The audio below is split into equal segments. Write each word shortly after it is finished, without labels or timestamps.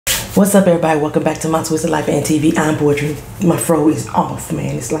What's up, everybody? Welcome back to My Twisted Life and TV. I'm Poetry. My fro is off,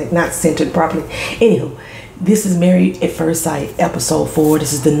 man. It's like not centered properly. Anywho, this is Married at First Sight, episode 4.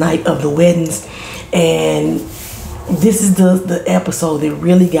 This is the night of the weddings, and this is the episode that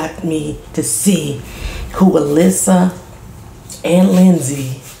really got me to see who Alyssa and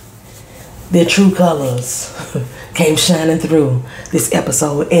Lindsay, their true colors, came shining through this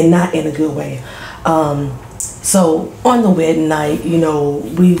episode, and not in a good way. So on the wedding night, you know,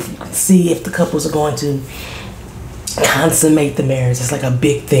 we see if the couples are going to consummate the marriage. It's like a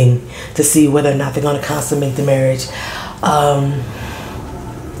big thing to see whether or not they're going to consummate the marriage.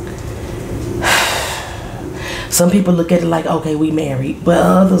 Some people look at it like, okay, we married, but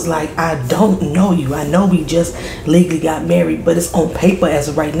others like, I don't know you. I know we just legally got married, but it's on paper as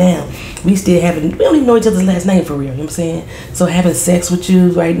of right now. We don't even know each other's last name for real, you know what I'm saying? So having sex with you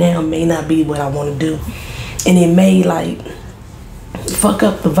right now may not be what I want to do. And it may like fuck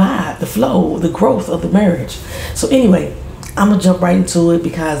up the vibe, the flow, the growth of the marriage. So anyway, I'm gonna jump right into it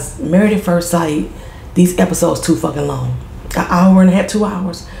because Married at First Sight, these episodes too fucking long. An hour and a half, 2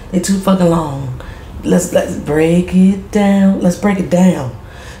 hours. They're too fucking long. Let's break it down. Let's break it down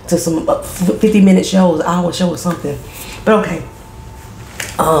to some 50-minute shows, hour show or something. But okay.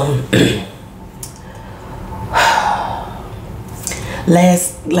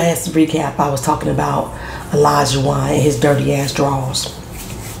 Last recap, I was talking about Elijah Wan and his dirty ass drawers.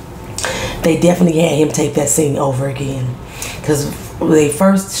 They definitely had him tape that scene over again, because when they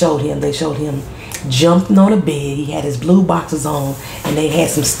first showed him, they showed him jumping on a bed. He had his blue boxers on, and they had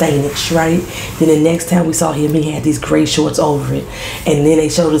some stainage, right? Then the next time we saw him, he had these gray shorts over it, and then they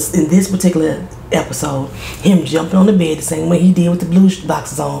showed us in this particular episode him jumping on the bed the same way he did with the blue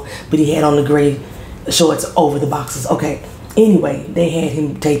boxers on, but he had on the gray shorts over the boxers. Okay. Anyway, they had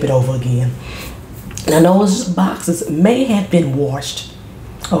him tape it over again. Now those boxes may have been washed,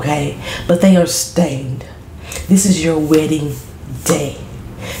 okay, but they are stained. This is your wedding day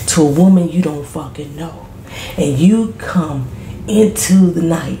to a woman you don't fucking know, and you come into the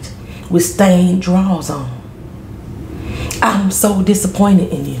night with stained drawers on. I'm so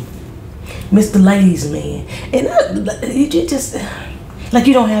disappointed in you, Mr. Ladies Man, and you just like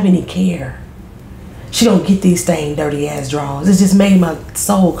you don't have any care. She don't get these stained, dirty ass drawers. It just made my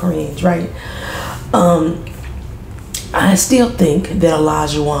soul cringe, right? I still think that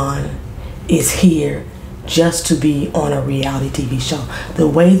Elijah Wan is here just to be on a reality TV show. The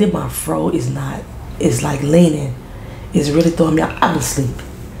way that my fro is like leaning is really throwing me out. I'm asleep.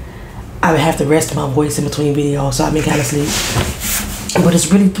 I would have to rest my voice in between videos, so I've been kind of asleep. But it's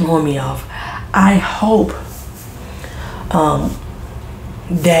really throwing me off. I hope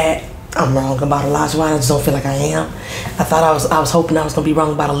that I'm wrong about Elijah Wan. I just don't feel like I am. I thought I was hoping I was gonna be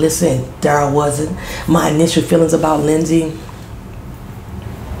wrong about Alyssa, and there I wasn't. My initial feelings about Lindsay,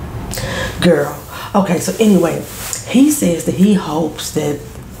 girl. Okay, so anyway, he says that he hopes that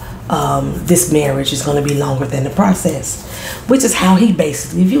this marriage is gonna be longer than the process, which is how he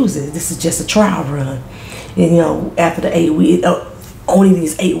basically views it. This is just a trial run, and you know, after the 8 weeks. Only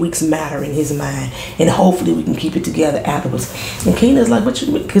these 8 weeks matter in his mind, and hopefully we can keep it together afterwards. And Tina's like, what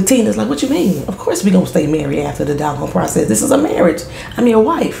you mean? Of course we gonna stay married after the doggone process. This is a marriage. I'm your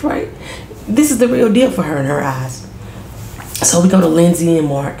wife, right? This is the real deal for her in her eyes. So we go to Lindsay and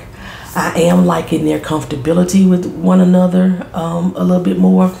Mark. I am liking their comfortability with one another a little bit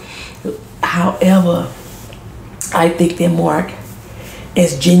more. However, I think that Mark,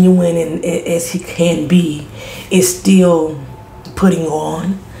 as genuine and as he can be, is still putting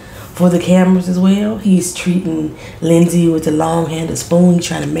on for the cameras as well. He's treating Lindsay with the long-handled spoon,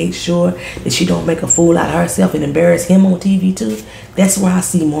 trying to make sure that she don't make a fool out of herself and embarrass him on TV too. That's where I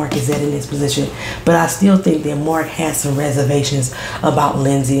see Mark is at in this position. But I still think that Mark has some reservations about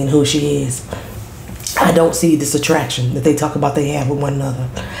Lindsay and who she is. I don't see this attraction that they talk about they have with one another.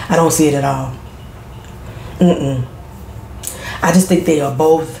 I don't see it at all. I just think they are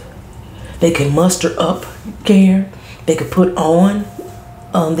both, they can muster up care. They could put on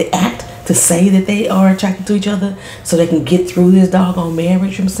the act to say that they are attracted to each other so they can get through this doggone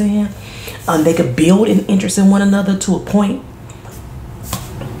marriage, you know what I'm saying? They could build an interest in one another to a point.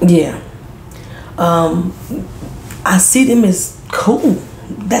 Yeah. I see them as cool.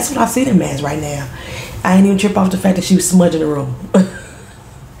 That's what I see them as right now. I ain't even trip off the fact that she was smudging the room.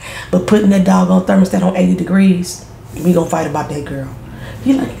 But putting that doggone thermostat on 80 degrees, we gonna fight about that, girl.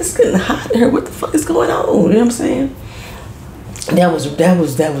 You're like, it's getting hot in here. What the fuck is going on? You know what I'm saying? That was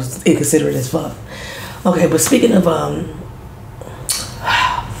inconsiderate as fuck. Okay, but speaking of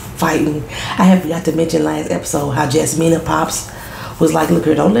fighting, I have got to mention last episode how Jasmina Pops was like, look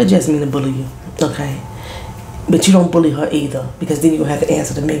here, don't let Jasmina bully you, okay? But you don't bully her either, because then you're gonna have to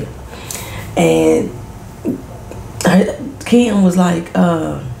answer to me. And Kim was like,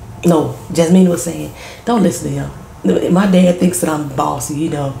 no, Jasmine was saying, don't listen to him. My dad thinks that I'm bossy, you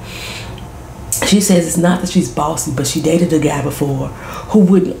know. She says it's not that she's bossy, but she dated a guy before who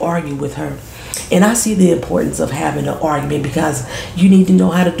wouldn't argue with her. And I see the importance of having an argument because you need to know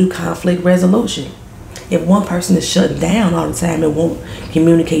how to do conflict resolution. If one person is shutting down all the time and won't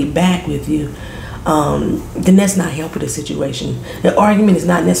communicate back with you, then that's not helping the situation. The argument is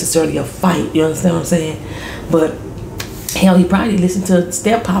not necessarily a fight, you understand what I'm saying? But hell, he probably listened to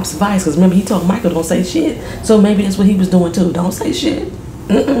Step Pop's advice, because remember he told Michael don't say shit. So maybe that's what he was doing too. Don't say shit.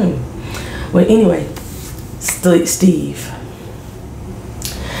 Well, anyway, Steve,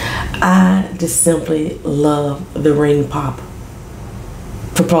 I just simply love the ring pop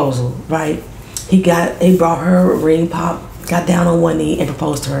proposal, right? He brought her a ring pop, got down on one knee and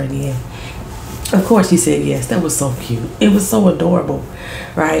proposed to her again. Of course she said yes. That was so cute. It was so adorable,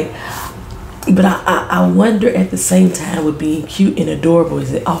 right? But I wonder at the same time, with being cute and adorable,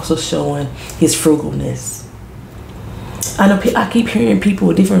 is it also showing his frugalness? I know I keep hearing people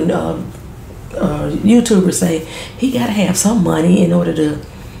with different YouTubers say he gotta have some money in order to,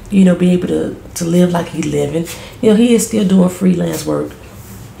 you know, be able to live like he's living. You know, he is still doing freelance work,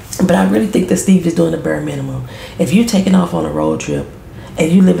 but I really think that Steve is doing the bare minimum. If you're taking off on a road trip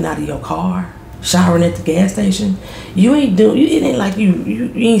and you living out of your car, showering at the gas station, you ain't doing, it ain't like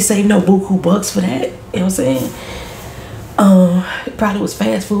you ain't saving no buku bucks for that. You know what I'm saying? It probably was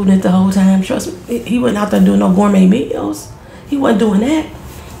fast food it the whole time. Trust me, he wasn't out there doing no gourmet meals. He wasn't doing that.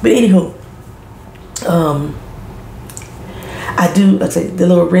 But anywho, I do, let's say the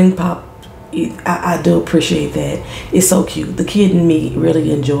little ring pop, I do appreciate that. It's so cute. The kid in me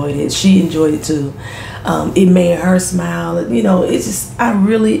really enjoyed it. She enjoyed it too. It made her smile. You know, it's just, I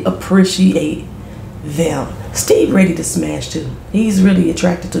really appreciate them. Steve ready to smash too. He's really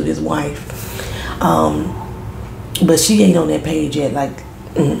attracted to his wife. But she ain't on that page yet. Like,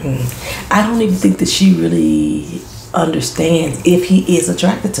 I don't even think that she really understands if he is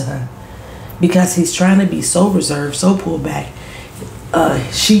attracted to her, because he's trying to be so reserved, so pulled back.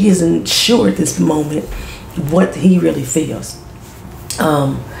 She isn't sure at this moment what he really feels.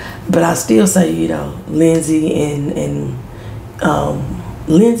 But I still say, you know, Lindsay and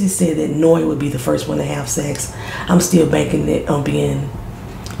Lindsay said that Noy would be the first one to have sex. I'm still banking it on being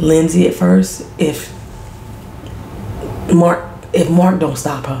Lindsay at first. If Mark don't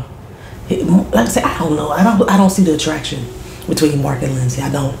stop her, like I said, I don't know. I don't see the attraction between Mark and Lindsay. I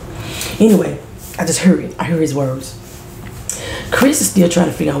don't. Anyway, I just heard it. I heard his words. Chris is still trying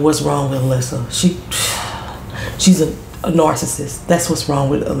to figure out what's wrong with Alyssa. She's a narcissist. That's what's wrong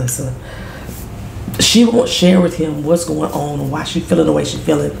with Alyssa. She won't share with him what's going on and why she's feeling the way she's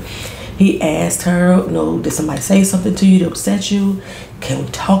feeling. He asked her, no, did somebody say something to you to upset you? Can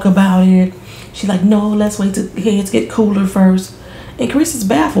we talk about it? She's like, no, let's wait till heads get cooler first. And Chris is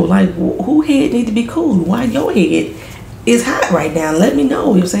baffled. Like, who head need to be cool? Why your head is hot right now? Let me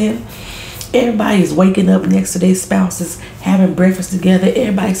know. You know what I'm saying? Everybody is waking up next to their spouses, having breakfast together.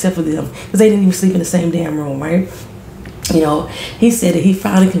 Everybody except for them, because they didn't even sleep in the same damn room, right? You know, he said that he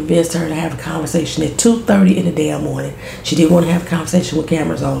finally convinced her to have a conversation at 2:30 in the damn morning. She didn't want to have a conversation with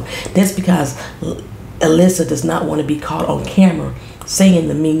cameras on. That's because Alyssa does not want to be caught on camera saying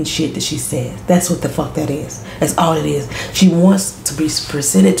the mean shit that she said. That's what the fuck that is. That's all it is. She wants to be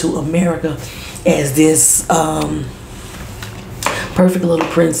presented to America as this perfect little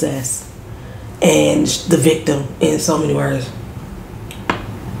princess and the victim in so many words.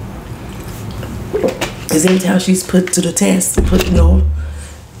 Because every time she's put to the test, you know,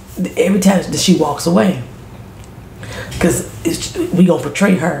 every time that she walks away, because we gonna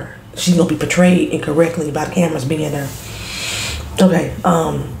portray her, she's gonna be portrayed incorrectly by the cameras being there. Okay,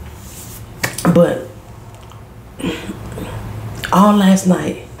 but all last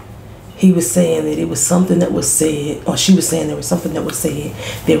night he was saying that it was something that was said, or she was saying there was something that was said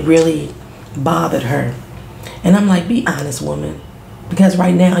that really bothered her. And I'm like, be honest, woman, because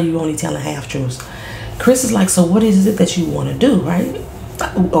right now you're only telling half truths. Chris is like, so what is it that you want to do, right?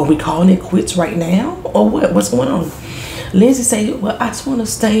 Are we calling it quits right now, or what? What's going on? Lindsay say, well, I just want to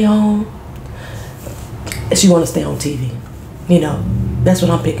stay on. She want to stay on TV. You know, that's what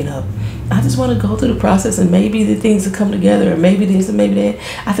I'm picking up. I just want to go through the process, and maybe the things will come together, or maybe this and maybe that.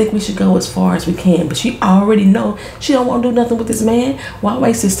 I think we should go as far as we can. But she already know she don't want to do nothing with this man. Why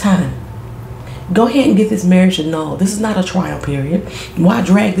waste his time? Go ahead and get this marriage annulled. This is not a trial period. Why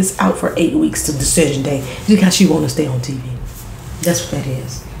drag this out for 8 weeks to decision day? Because she want to stay on TV. That's what that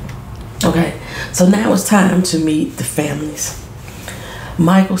is. Okay, so now it's time to meet the families.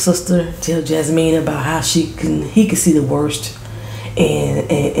 Michael's sister tell Jasmine about how he can see the worst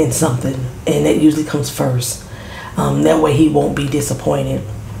in something, and that usually comes first. That way he won't be disappointed.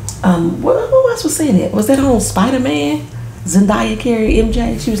 Who else was saying that? Was that on Spider-Man? Zendaya carried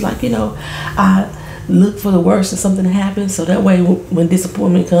MJ. She was like, I look for the worst and something to happen, so that way when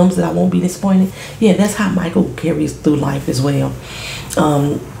disappointment comes, that I won't be disappointed. Yeah, that's how Michael carries through life as well.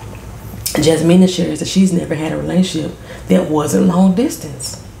 Jasmina shares that she's never had a relationship that wasn't long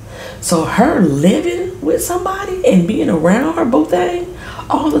distance. So her living with somebody and being around her boo thing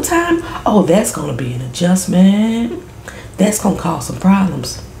all the time, oh, that's gonna be an adjustment. That's gonna cause some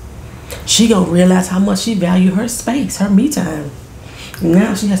problems. She gonna realize how much she value her space, her me time.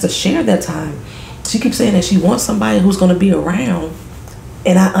 Now she has to share that time. She keeps saying that she wants somebody who's gonna be around.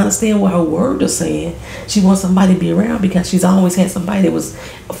 And I understand what her word is saying. She wants somebody to be around because she's always had somebody that was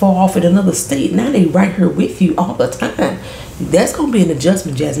far off in another state. Now they right here with you all the time. That's gonna be an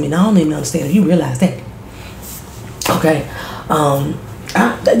adjustment, Jasmine. I don't even understand if you realize that. Okay.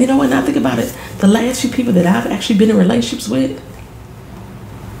 You know what? Now I think about it. The last few people that I've actually been in relationships with,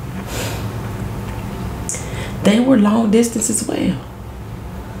 they were long distance as well.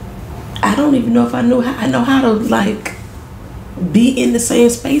 I don't even know if I know how to like be in the same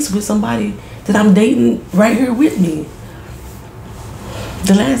space with somebody that I'm dating right here with me.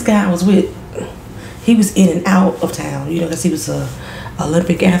 The last guy I was with, he was in and out of town, because he was a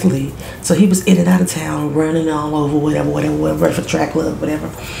Olympic athlete. So he was in and out of town, running all over, whatever, for track club, whatever,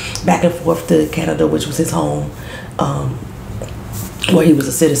 back and forth to Canada, which was his home, where he was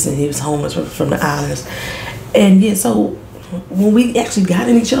a citizen. He was homeless from the islands. And yeah, so when we actually got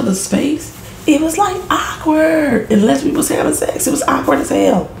in each other's space, it was like awkward. Unless we was having sex, it was awkward as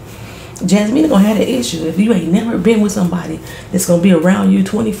hell. Jasmine gonna have that issue. If you ain't never been with somebody that's gonna be around you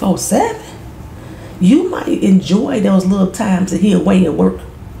 24/7, you might enjoy those little times that he away at work.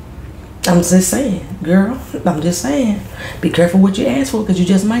 I'm just saying, girl. I'm just saying. Be careful what you ask for, because you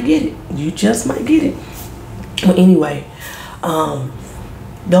just might get it. You just might get it. But anyway,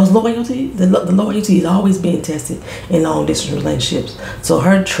 those loyalty, the loyalty is always being tested in long distance relationships. So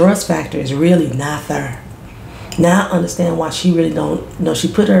her trust factor is really not there. Now I understand why she really don't. She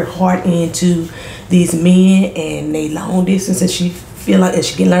put her heart into these men and they long distance, and she feel like, and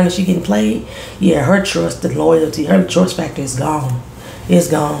she can learn that she getting played. Yeah, her trust and loyalty, her trust factor is gone. It's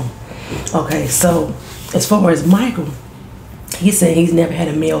gone. Okay, so as far as Michael, he's saying he's never had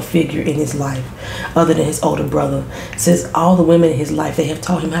a male figure in his life other than his older brother. Says all the women in his life, they have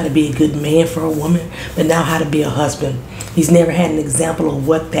taught him how to be a good man for a woman, but now how to be a husband. He's never had an example of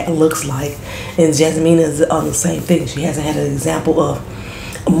what that looks like. And Jasmine is on the same thing. She hasn't had an example of,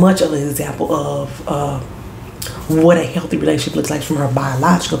 much of an example of what a healthy relationship looks like from her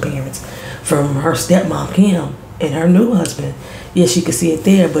biological parents, from her stepmom Kim and her new husband. Yes, she could see it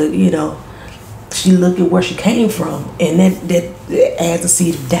there, but she looked at where she came from, and that adds a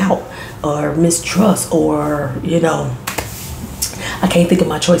seed of doubt or mistrust, or I can't think of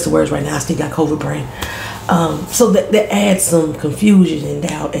my choice of words right now. I still got COVID brain. So that adds some confusion and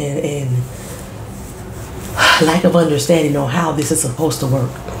doubt and lack of understanding on how this is supposed to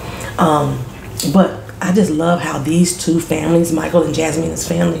work. But I just love how these two families, Michael and Jasmine's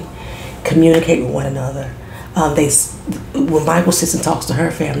family, communicate with one another. When Michael sits and talks to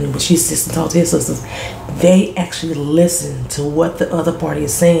her family, when she sits and talks to his sisters, they actually listen to what the other party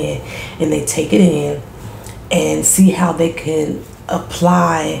is saying, and they take it in and see how they can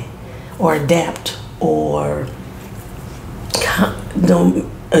apply or adapt or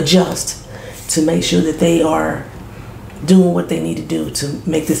adjust to make sure that they are doing what they need to do to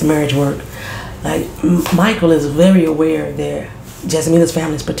make this marriage work. Like, Michael is very aware that Jasmina's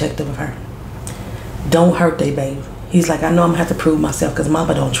family is protective of her. Don't hurt they baby. He's like, I know I'm gonna have to prove myself because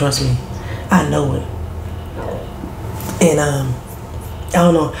mama don't trust me. I know it. And I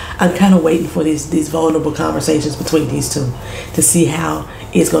don't know. I'm kind of waiting for these vulnerable conversations between these two to see how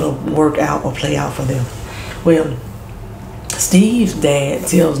it's gonna work out or play out for them. Well, Steve's dad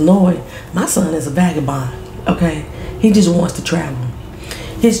tells Noy, my son is a vagabond. Okay, he just wants to travel.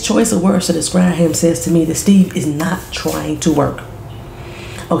 His choice of words to describe him says to me that Steve is not trying to work.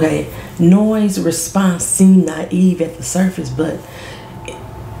 Okay, Noy's response seemed naive at the surface, but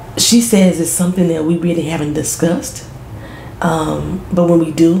she says it's something that we really haven't discussed. But when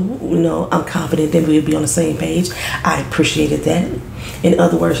we do, I'm confident that we'll be on the same page. I appreciated that. In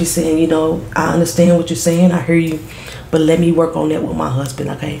other words, she's saying, I understand what you're saying. I hear you, but let me work on that with my husband,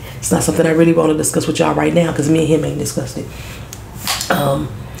 okay? It's not something I really want to discuss with y'all right now because me and him ain't discussed it.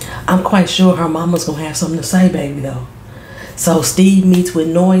 I'm quite sure her mama's going to have something to say, baby, though. So Steve meets with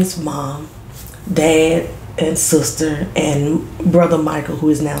Noy's mom, dad, and sister and brother Michael, who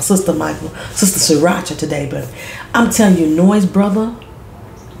is now sister Michael, sister Sriracha today. But I'm telling you, Noy's brother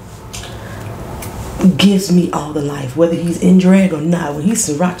gives me all the life, whether he's in drag or not. When he's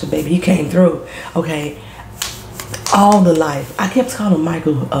Sriracha, baby, he came through. Okay, all the life. I kept calling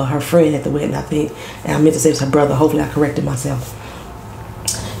Michael her friend at the wedding, I think, and I meant to say it was her brother. Hopefully I corrected myself.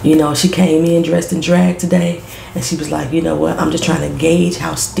 You know, she came in dressed in drag today, and she was like, you know what, I'm just trying to gauge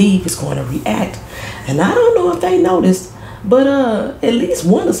how Steve is going to react. And I don't know if they noticed, but at least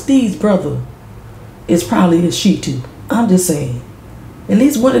one of Steve's brother is probably a she too. I'm just saying. At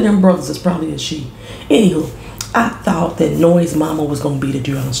least one of them brothers is probably a she. Anywho, I thought that Noy's mama was going to be the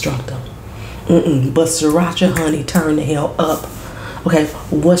drill instructor. But Sriracha, honey, turn the hell up. Okay,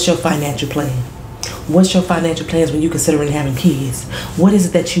 what's your financial plan? What's your financial plans when you're considering having kids? What is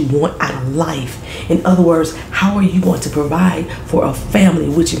it that you want out of life? In other words, how are you going to provide for a family,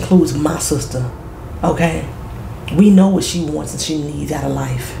 which includes my sister? Okay, we know what she wants and she needs out of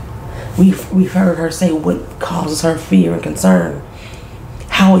life. We've heard her say what causes her fear and concern.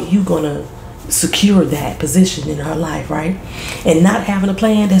 How are you gonna secure that position in her life, right? And not having a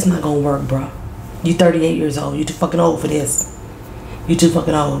plan, that's not gonna work, bro. You 38 years old. You too fucking old for this. You too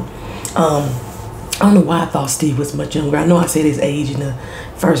fucking old. I don't know why I thought Steve was much younger. I know I said his age in the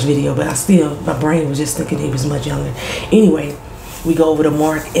first video, but my brain was just thinking he was much younger. Anyway, we go over to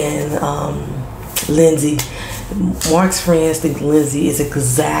Mark and Lindsay. Mark's friends think Lindsay is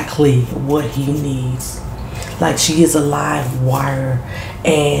exactly what he needs. Like, she is a live wire,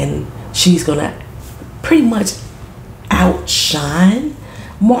 and she's gonna pretty much outshine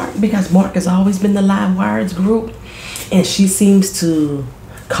Mark, because Mark has always been the live wires group, and she seems to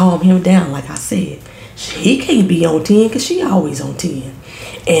calm him down. Like I said, he can't be on 10 because she always on 10.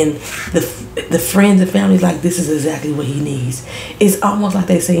 And the friends and families like, this is exactly what he needs. It's almost like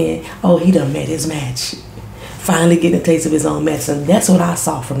they're saying, oh, he done met his match. Finally getting a taste of his own medicine. That's what I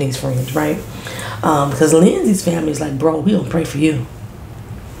saw from these friends, right? Because Lindsay's family is like, bro, we gonna pray for you.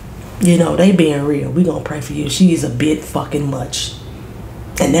 You know, they being real. We gonna pray for you. She's a bit fucking much.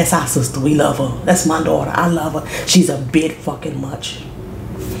 And that's our sister. We love her. That's my daughter. I love her. She's a bit fucking much.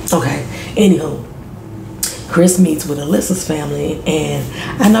 Okay, anywho, Chris meets with Alyssa's family, and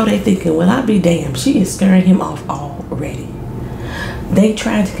I know they thinking, well, I'll be damned, she is scaring him off already. They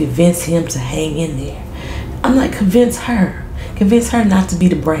trying to convince him to hang in there. I'm like, convince her not to be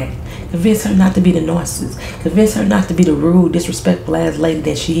the brat, convince her not to be the narcissist, convince her not to be the rude, disrespectful ass lady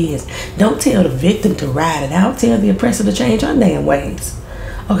that she is. Don't tell the victim to ride it out. Tell the oppressor to change her damn ways.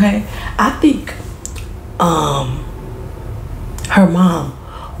 Okay, I think her mom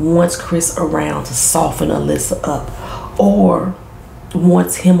wants Chris around to soften Alyssa up, or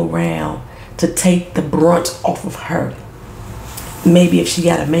wants him around to take the brunt off of her. Maybe if she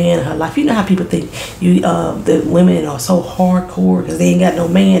got a man in her life. You know how people think the women are so hardcore because they ain't got no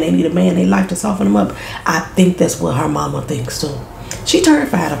man, they need a man in their life to soften them up. I think that's what her mama thinks too. She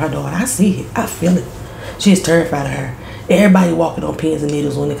terrified of her daughter. I see it. I feel it. She is terrified of her. Everybody walking on pins and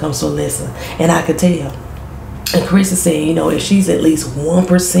needles when it comes to Alyssa, and I could tell. And Chris is saying, you know, if she's at least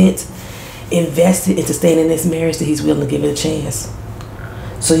 1% invested into staying in this marriage, that he's willing to give it a chance.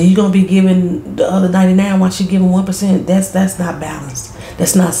 So you're gonna be giving the other 99 while she's giving 1%? That's not balanced.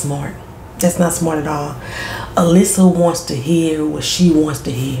 That's not smart. That's not smart at all. Alyssa wants to hear what she wants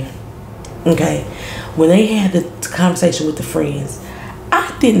to hear. Okay, when they had the conversation with the friends,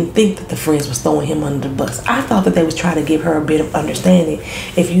 I didn't think that the friends was throwing him under the bus. I thought that they was trying to give her a bit of understanding.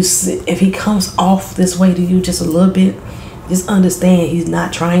 If he comes off this way to you just a little bit, just understand he's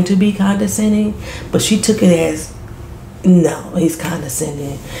not trying to be condescending. But she took it as, no, he's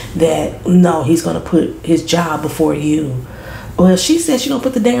condescending. That, no, he's going to put his job before you. Well, she said she going to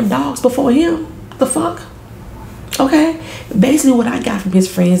put the damn dogs before him. The fuck? Okay? Basically what I got from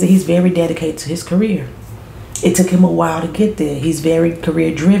his friends is that he's very dedicated to his career. It took him a while to get there. He's very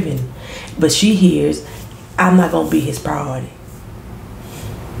career driven. But she hears, I'm not going to be his priority.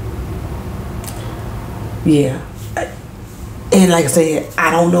 Yeah. And like I said,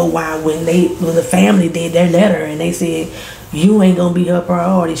 I don't know why when the family did their letter and they said, you ain't going to be her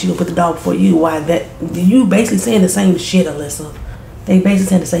priority, she going to put the dog before you. Why that? You basically saying the same shit, Alyssa. They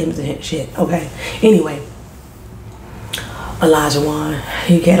basically saying the same shit. Okay. Anyway. Elijah Wan,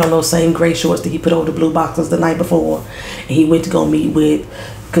 he had on those same gray shorts that he put over the blue boxers the night before, and he went to go meet with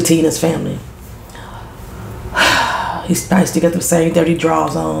Katina's family. He still got the same dirty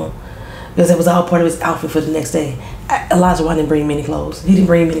drawers on because it was all part of his outfit for the next day. Elijah Wan didn't bring many clothes. He didn't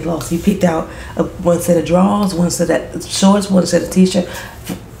bring many clothes. He picked out one set of drawers, one set of shorts, one set of t-shirt,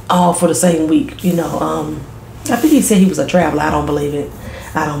 all for the same week. You know, I think he said he was a traveler. I don't believe it.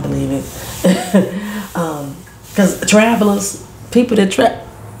 I don't believe it. Because travelers, people that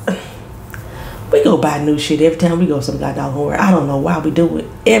we go buy new shit every time we go some goddamn somewhere. I don't know why we do it.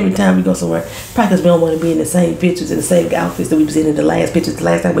 Every time we go somewhere. Probably because we don't want to be in the same pictures and the same outfits that we was in the last pictures the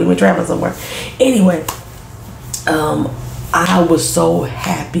last time we went traveling somewhere. Anyway, I was so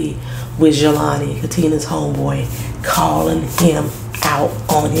happy with Jelani, Katina's homeboy, calling him out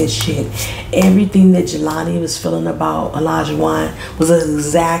on his shit. Everything that Jelani was feeling about Elijah Wan was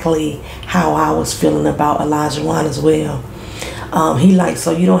exactly how I was feeling about Elijah Wan as well. He like,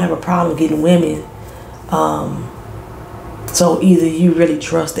 so you don't have a problem getting women. So either you really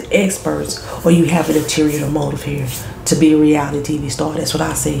trust the experts or you have an ulterior motive here to be a reality TV star. That's what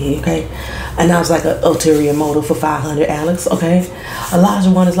I say here, okay? And I was like, an ulterior motive for 500, Alex, okay?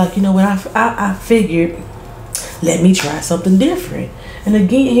 Elijah Wan is like, you know what, I figured, let me try something different. And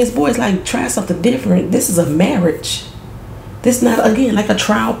again, his boy's like, try something different. This is a marriage. This is not, again, like a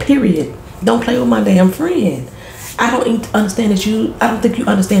trial period. Don't play with my damn friend. I don't understand that I don't think you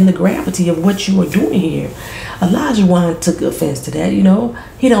understand the gravity of what you are doing here. Elijah Wan took offense to that, you know.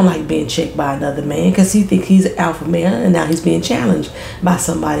 He don't like being checked by another man because he think he's an alpha male, and now he's being challenged by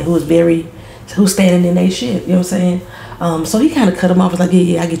somebody who's standing in their shit, you know what I'm saying? So he kind of cut him off. Was like,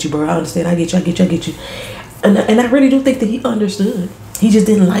 yeah, I get you, bro. I understand. I get you. And I really do think that he understood. He just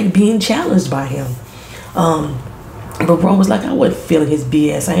didn't like being challenged by him. But bro was like, I wasn't feeling his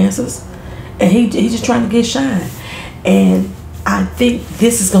BS answers. And he just trying to get shine. And I think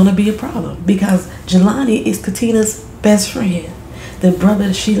this is going to be a problem because Jelani is Katina's best friend, the brother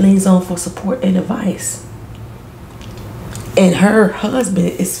that she leans on for support and advice. And her husband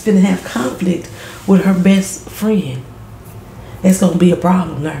is finna have conflict with her best friend. It's going to be a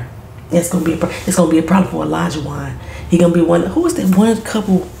problem there. It's going to be a problem for Elijah Wan. He going to be one. Who was that one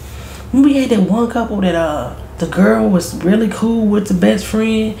couple? We had that one couple that the girl was really cool with the best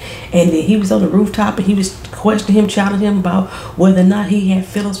friend, and then he was on the rooftop and he was questioning him, challenging him about whether or not he had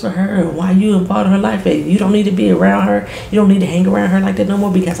feelings for her and why you involved in her life. And you don't need to be around her. You don't need to hang around her like that no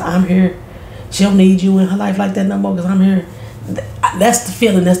more because I'm here. She don't need you in her life like that no more because I'm here. That's the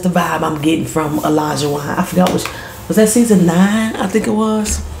feeling. That's the vibe I'm getting from Elijah Wan. I forgot was that season 9? I think it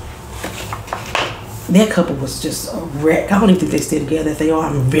was. That couple was just a wreck. I don't even think they stay together. If they are,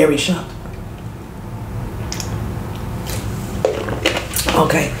 I'm very shocked.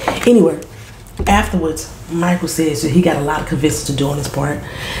 Okay. Anyway, afterwards, Michael says that he got a lot of convincing to do on his part.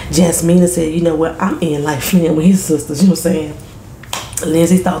 Jasmina said, you know what, I'm in like friend with his sisters. You know what I'm saying?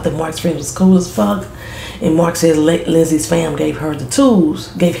 Lindsay thought that Mark's friend was cool as fuck. And Mark says Lindsay's fam gave him the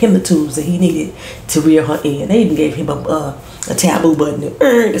tools that he needed to reel her in. They even gave him a taboo button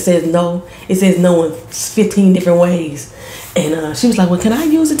that says no. It says no in 15 different ways. And she was like, well, can I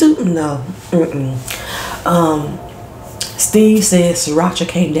use it too? No. Steve says Sriracha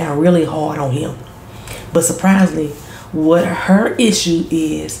came down really hard on him. But surprisingly, what her issue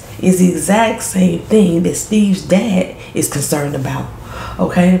is the exact same thing that Steve's dad is concerned about.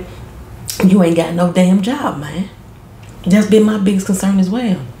 Okay? You ain't got no damn job, man. That's been my biggest concern as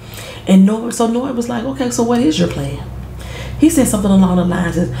well. And Noah was like, okay, so what is your plan? He said something along the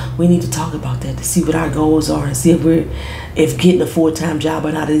lines of, we need to talk about that to see what our goals are and see if getting a full-time job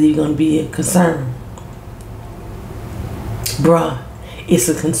or not is even going to be a concern. Bruh, it's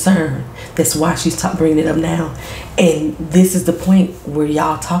a concern. That's why she's bringing it up now. And this is the point where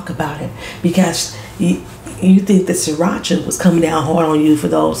y'all talk about it. Because you think that Sriracha was coming down hard on you for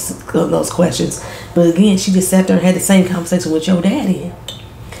those questions. But again, she just sat there and had the same conversation with your daddy.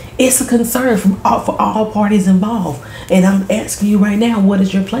 It's a concern for all parties involved. And I'm asking you right now, what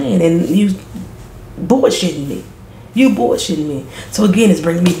is your plan? And you bullshitting me. You bullshitting me. So again, it's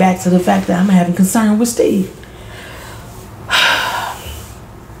bringing me back to the fact that I'm having concern with Steve.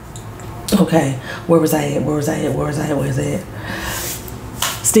 Okay, where was I at?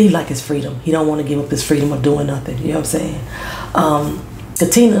 Steve like his freedom. He don't want to give up his freedom of doing nothing. You know what I'm saying?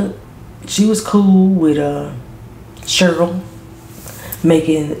 Katina, she was cool with Cheryl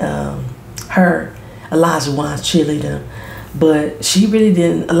making her Elijah Wan's cheerleader, but she really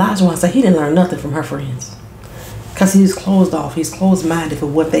didn't. Elijah Wan said he didn't learn nothing from her friends. Because he was closed off. He's closed-minded for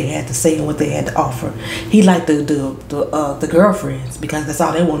what they had to say and what they had to offer. He liked the girlfriends because that's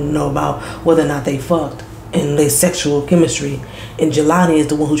all they want to know about, whether or not they fucked and their sexual chemistry. And Jelani is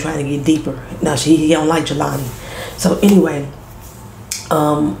the one who's trying to get deeper. Now, he don't like Jelani. So anyway,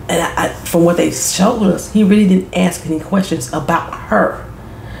 and from what they showed us, he really didn't ask any questions about her.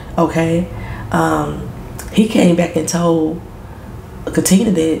 Okay? He came back and told Katina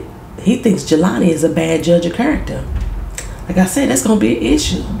that he thinks Jelani is a bad judge of character. Like I said, that's going to be an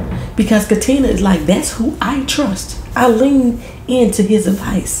issue. Because Katina is like, that's who I trust. I lean into his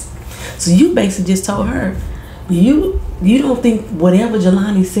advice. So you basically just told her, you don't think whatever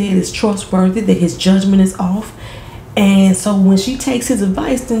Jelani said is trustworthy, that his judgment is off. And so when she takes his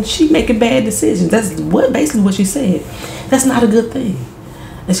advice, then she making bad decisions. That's basically what she said. That's not a good thing.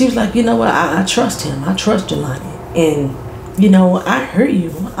 And she was like, you know what, I trust him. I trust Jelani. And, you know, I heard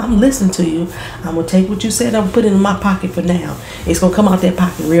you. I'm listening to you. I'm going to take what you said. I'm going to put it in my pocket for now. It's going to come out that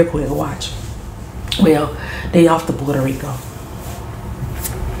pocket real quick. Watch. Well, they off to Puerto Rico.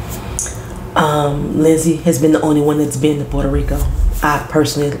 Lindsay has been the only one that's been to Puerto Rico. I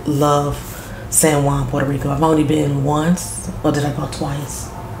personally love San Juan, Puerto Rico. I've only been once, or did I go twice?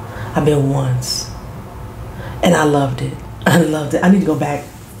 I've been once. And I loved it. I loved it. I need to go back.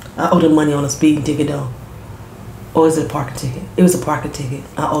 I owe them money on a speeding ticket though. Or is it a parking ticket? It was a parking ticket.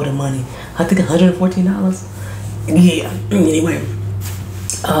 I owe them money. I think $114. Yeah. Anyway.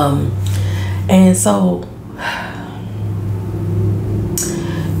 And so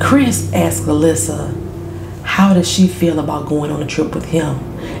Chris asked Alyssa, how does she feel about going on a trip with him?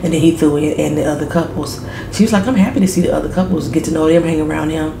 And then he threw in and the other couples. She was like, I'm happy to see the other couples, get to know them, hang around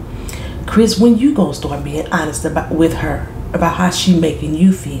him. Chris, when you gonna start being honest with her about how she making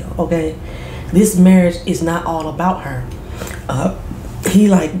you feel, okay? This marriage is not all about her. He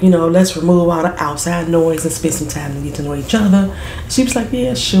like, you know, let's remove all the outside noise and spend some time to get to know each other. She was like,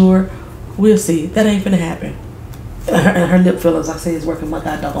 yeah, sure, we'll see. That ain't finna happen. And her lip fillers, I say, is working my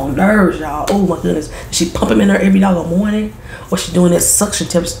goddamn nerves, y'all. Oh my goodness. She pump him in her every doggone morning, or she doing that suction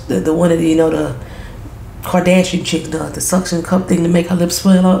tips, the one that, you know, the Kardashian chick does, the suction cup thing to make her lips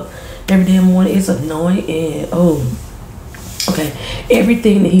swell up every damn morning. It's annoying. And okay,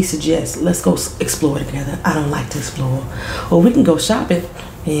 everything that he suggests, let's go explore together. I don't like to explore. Or we can go shopping.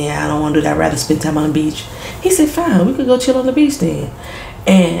 Yeah, I don't want to do that. I'd rather spend time on the beach. He said, fine, we could go chill on the beach then.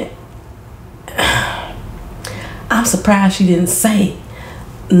 And I'm surprised she didn't say,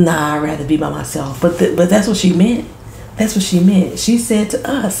 nah, I'd rather be by myself. But that's what she meant. That's what she meant. She said to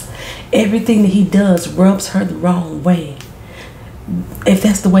us, everything that he does rubs her the wrong way. If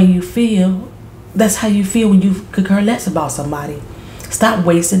that's the way you feel, that's how you feel when you could care less about somebody. Stop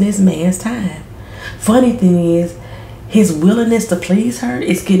wasting this man's time. Funny thing is, his willingness to please her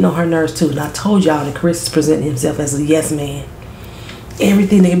is getting on her nerves too. And I told y'all that Chris is presenting himself as a yes man.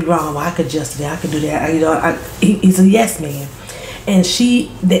 Everything that can be wrong, well, I could adjust that, I could do that. You know, he's a yes man, and she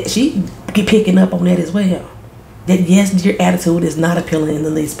get picking up on that as well. That yes dear attitude is not appealing in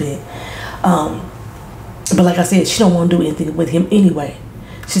the least bit. But like I said, she don't want to do anything with him anyway.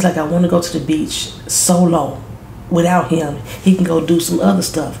 She's like, I want to go to the beach solo. Without him, he can go do some other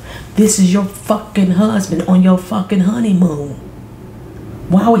stuff. This is your fucking husband on your fucking honeymoon.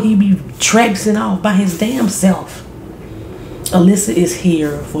 Why would he be traipsing off by his damn self? Alyssa is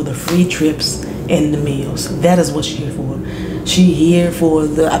here for the free trips and the meals. That is what she's here for. She here for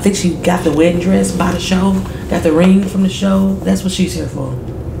I think she got the wedding dress by the show, got the ring from the show. That's what she's here for.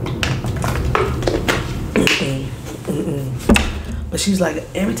 But she's like,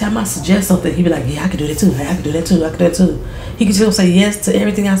 every time I suggest something, he be like, yeah, I can do that too. I can do that too. I can do that too. He can still say yes to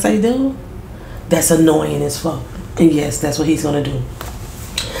everything I say do. That's annoying as fuck. And yes, that's what he's gonna do.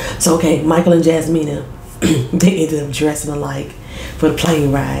 So okay, Michael and Jasmina, they ended up dressing alike for the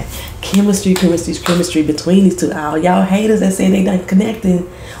plane ride. Chemistry between these two. All y'all haters that say they not connecting.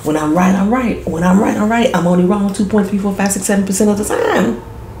 When I'm right, I'm right. When I'm right, I'm right. I'm only wrong 2.3456% of the time.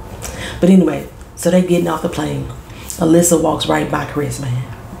 But anyway, so they getting off the plane. Alyssa walks right by Chris, man.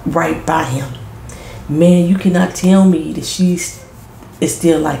 Right by him. Man, you cannot tell me that she's is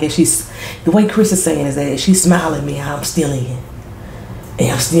still like it. She's the way Chris is saying is that she's smiling at me, I'm still in.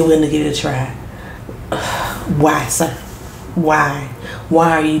 And I'm still willing to give it a try. Why, sir? Why?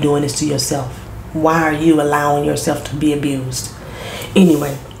 Why are you doing this to yourself? Why are you allowing yourself to be abused?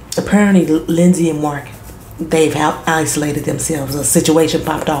 Anyway, apparently Lindsay and Mark, they've isolated themselves. A situation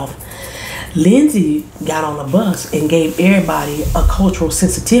popped off. Lindsay got on the bus and gave everybody a cultural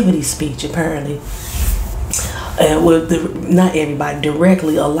sensitivity speech, apparently. With not everybody,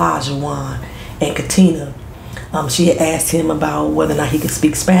 directly Elijah and Katina. She had asked him about whether or not he could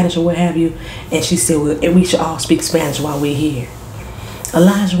speak Spanish or what have you, and she said, well, we should all speak Spanish while we're here.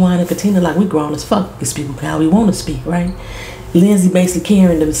 Elijah and Katina, like, we grown as fuck, can speak how we want to speak, right? Lindsay basically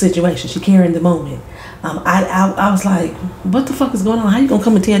carrying the situation, she carrying the moment. I was like, what the fuck is going on? How you gonna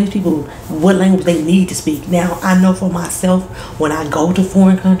come and tell these people what language they need to speak? Now, I know for myself, when I go to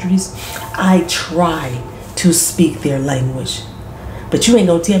foreign countries, I try to speak their language. But you ain't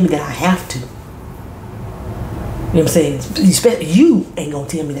gonna tell me that I have to. You know what I'm saying? You ain't gonna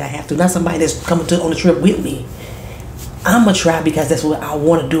tell me that I have to. Not somebody that's coming on the trip with me. I'm gonna try because that's what I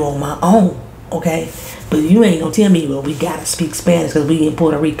want to do on my own, okay? But you ain't gonna tell me, well, we gotta speak Spanish because we in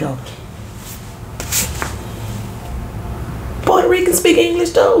Puerto Rico. can speak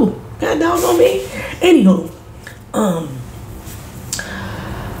English too. God dog on me. Anywho,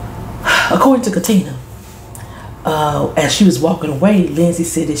 according to Katina, as she was walking away, Lindsay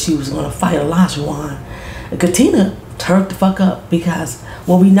said that she was going to fight Olajuwon. And Katina turned the fuck up because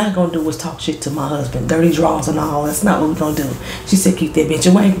what we not going to do is talk shit to my husband. Dirty draws and all. That's not what we going to do. She said keep that bitch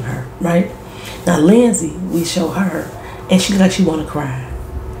away from her, right? Now, Lindsay, we show her, and she like she want to cry.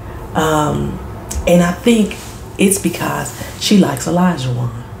 And I think it's because she likes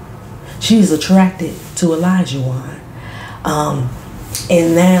Olajuwon. She's attracted to Olajuwon.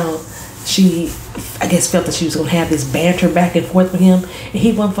 And now she, I guess, felt that she was going to have this banter back and forth with him, and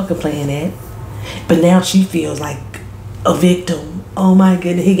he wasn't fucking playing that. But now she feels like a victim. Oh my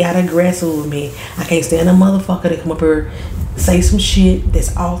goodness, he got aggressive with me. I can't stand a motherfucker that come up here, say some shit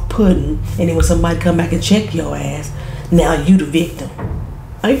that's off-putting, and then when somebody come back and check your ass, now you the victim.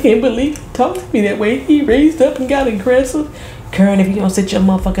 I can't believe he talked to me that way. He raised up and got aggressive. Karen, if you don't sit your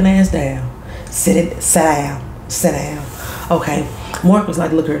motherfucking ass down, sit down. Okay. Mark was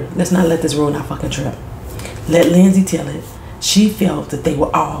like, look here, let's not let this ruin our fucking trip. Let Lindsay tell it. She felt that they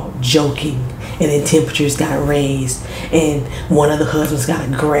were all joking, and then temperatures got raised, and one of the husbands got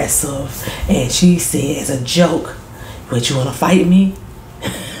aggressive, and she said as a joke, what, you want to fight me?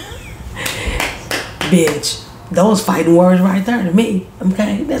 Bitch, those fighting words right there to me,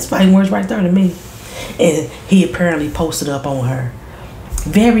 okay? That's fighting words right there to me. And he apparently posted up on her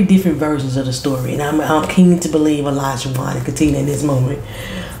very different versions of the story, and I'm keen to believe Olajuwon and Katina in this moment.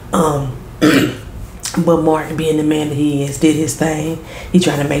 But Mark, being the man that he is, did his thing. He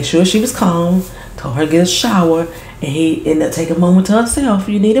tried to make sure she was calm, told her to get a shower, and he ended up taking a moment to herself.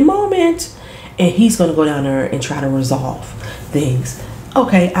 You need a moment. And he's going to go down there and try to resolve things.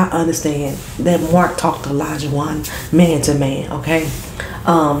 Okay, I understand that Mark talked to Olajuwon man to man, okay?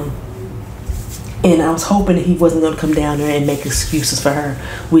 And I was hoping that he wasn't going to come down there and make excuses for her,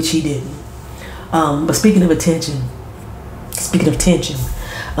 which he didn't. But speaking of tension,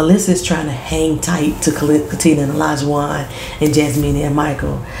 Alyssa is trying to hang tight to Katina and Olajuwon and Jasmine and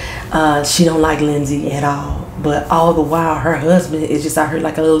Michael. She don't like Lindsay at all. But all the while, her husband is just out here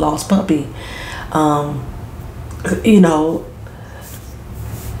like a little lost puppy. You know,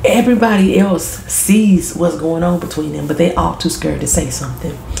 everybody else sees what's going on between them, but they all too scared to say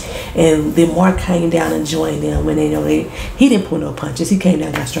something. And then Mark came down and joined them, and he didn't pull no punches. He came down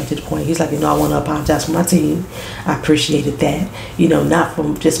and got straight to the point. He's like, I want to apologize for my team. I appreciated that. Not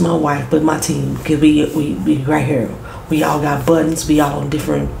from just my wife, but my team, because we right here. We all got buttons. We all on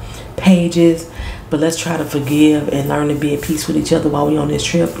different pages. But let's try to forgive and learn to be at peace with each other while we're on this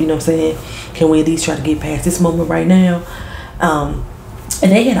trip. You know what I'm saying? Can we at least try to get past this moment right now?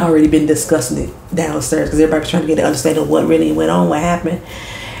 And they had already been discussing it downstairs because everybody was trying to get an understanding of what really went on, what happened.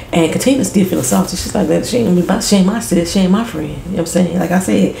 And Katina still feeling salty. She's like, she ain't my sis, she ain't my friend. You know what I'm saying? Like I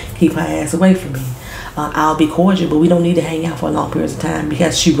said, keep her ass away from me. I'll be cordial, but we don't need to hang out for long periods of time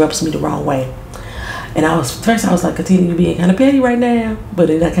because she rubs me the wrong way. And first I was like, Katina, you being kind of petty right now. But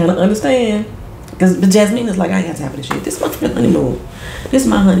then I kind of understand. But Jasmine is like, I ain't got time for this shit. This is my honeymoon. This is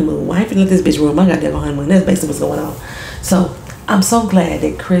my honeymoon. Why ain't finna let this bitch ruin my goddamn honeymoon? That's basically what's going on. So I'm so glad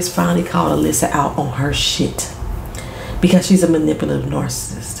that Chris finally called Alyssa out on her shit. Because she's a manipulative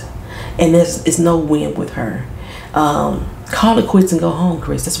narcissist. And it's no win with her. Call it quits and go home,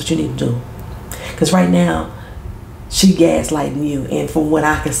 Chris. That's what you need to do. Because right now, she gaslighting you. And from what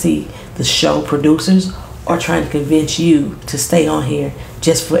I can see, the show producers are trying to convince you to stay on here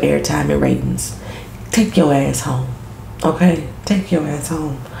just for airtime and ratings. Take your ass home. Okay? Take your ass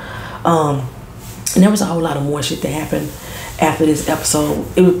home. And there was a whole lot of more shit that happened after this episode.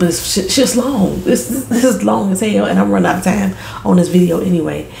 But it's just long. This is long as hell, and I'm running out of time on this video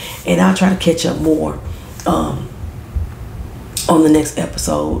anyway. And I'll try to catch up more on the next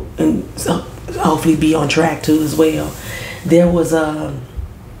episode, and hopefully be on track too as well. There was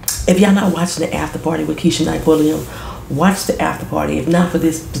if y'all not watching the after party with Keisha Knight Williams, watch the after party. If not for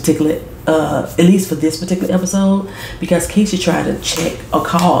this particular, at least for this particular episode, because Keisha tried to check or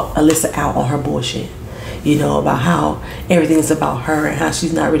call Alyssa out on her bullshit. About how everything is about her and how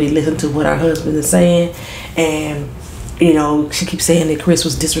she's not really listening to what her husband is saying. And, she keeps saying that Chris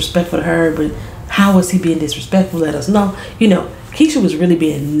was disrespectful to her, but how was he being disrespectful? Let us know. Keisha was really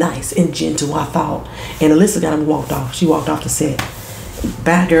being nice and gentle, I thought. And Alyssa got him walked off. She walked off the set.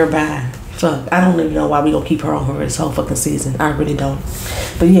 Bye, girl, bye. Fuck, I don't even know why we gonna keep her on her this whole fucking season. I really don't.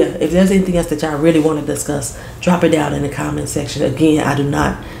 But yeah, if there's anything else that y'all really want to discuss, drop it down in the comment section. Again, I do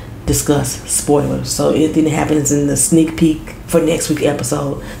not discuss spoilers, so anything that happens in the sneak peek for next week's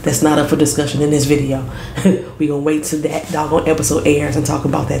episode that's not up for discussion in this video, we gonna wait till that doggone episode airs and talk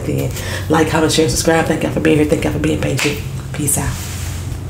about that then. Like, comment, share, subscribe. Thank y'all for being here. Thank y'all for being patient. Peace out.